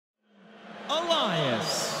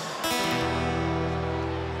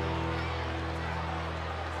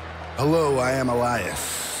Hello, I am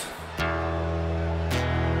Elias.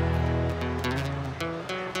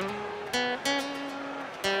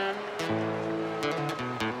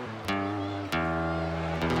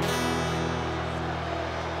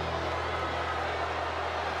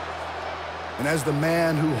 And as the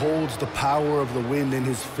man who holds the power of the wind in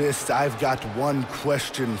his fist, I've got one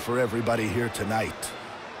question for everybody here tonight.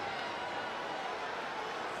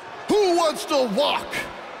 Who wants to walk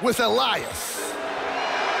with Elias?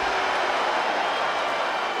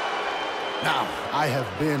 Now, I have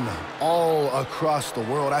been all across the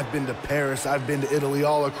world. I've been to Paris, I've been to Italy,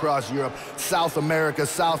 all across Europe, South America,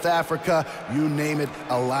 South Africa, you name it.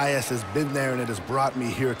 Elias has been there, and it has brought me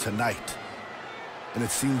here tonight. And it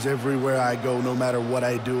seems everywhere I go, no matter what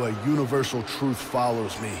I do, a universal truth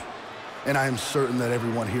follows me. And I am certain that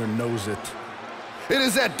everyone here knows it. It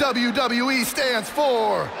is that WWE stands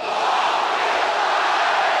for...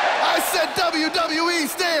 I said WWE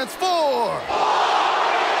stands for...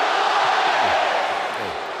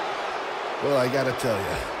 Well, I gotta tell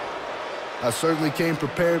you, I certainly came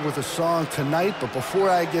prepared with a song tonight, but before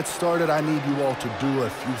I get started, I need you all to do a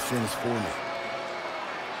few things for me.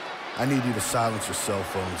 I need you to silence your cell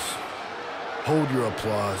phones, hold your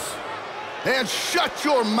applause, and shut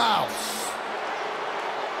your mouths.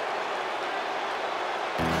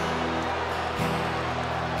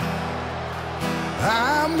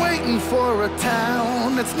 I'm waiting for a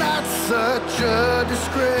town that's not such a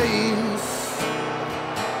disgrace.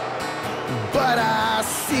 But I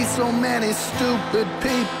see so many stupid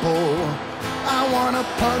people, I wanna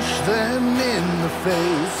punch them in the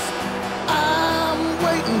face. I'm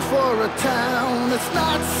waiting for a town that's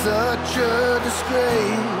not such a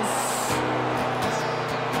disgrace.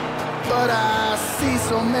 But I see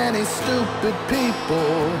so many stupid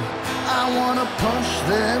people, I wanna punch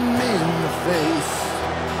them in the face.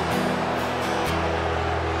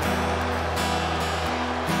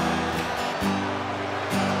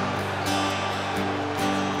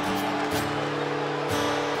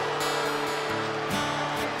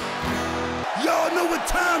 Y'all know what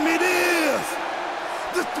time it is.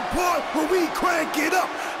 This the part where we crank it up.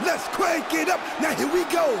 Let's crank it up. Now here we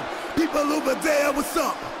go. People over there, what's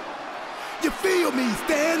up? You feel me?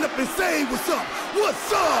 Stand up and say what's up.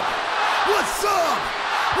 What's up? What's up?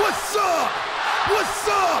 What's up? What's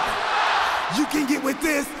up? You can get with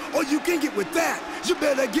this or you can get with that. You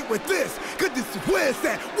better get with this, cause this is where it's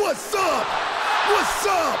at. What's up? What's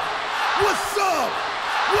up? What's up?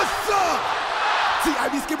 What's up? See, I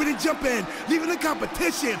be skipping and jumping, leaving the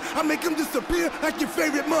competition. I make them disappear like your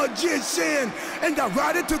favorite magician. And I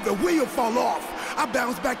ride it till the wheel fall off. I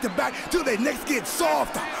bounce back to back till their necks get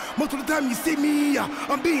soft. Most of the time you see me,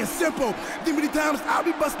 I'm being simple. Then many times I'll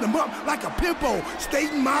be busting them up like a pimple,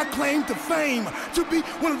 stating my claim to fame, to be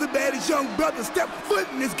one of the baddest young brothers step foot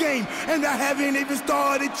in this game. And I haven't even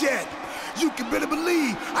started yet. You can better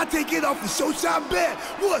believe I take it off the show shot bet.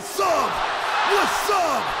 What's up? What's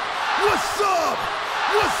up? What's up?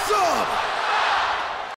 What's up?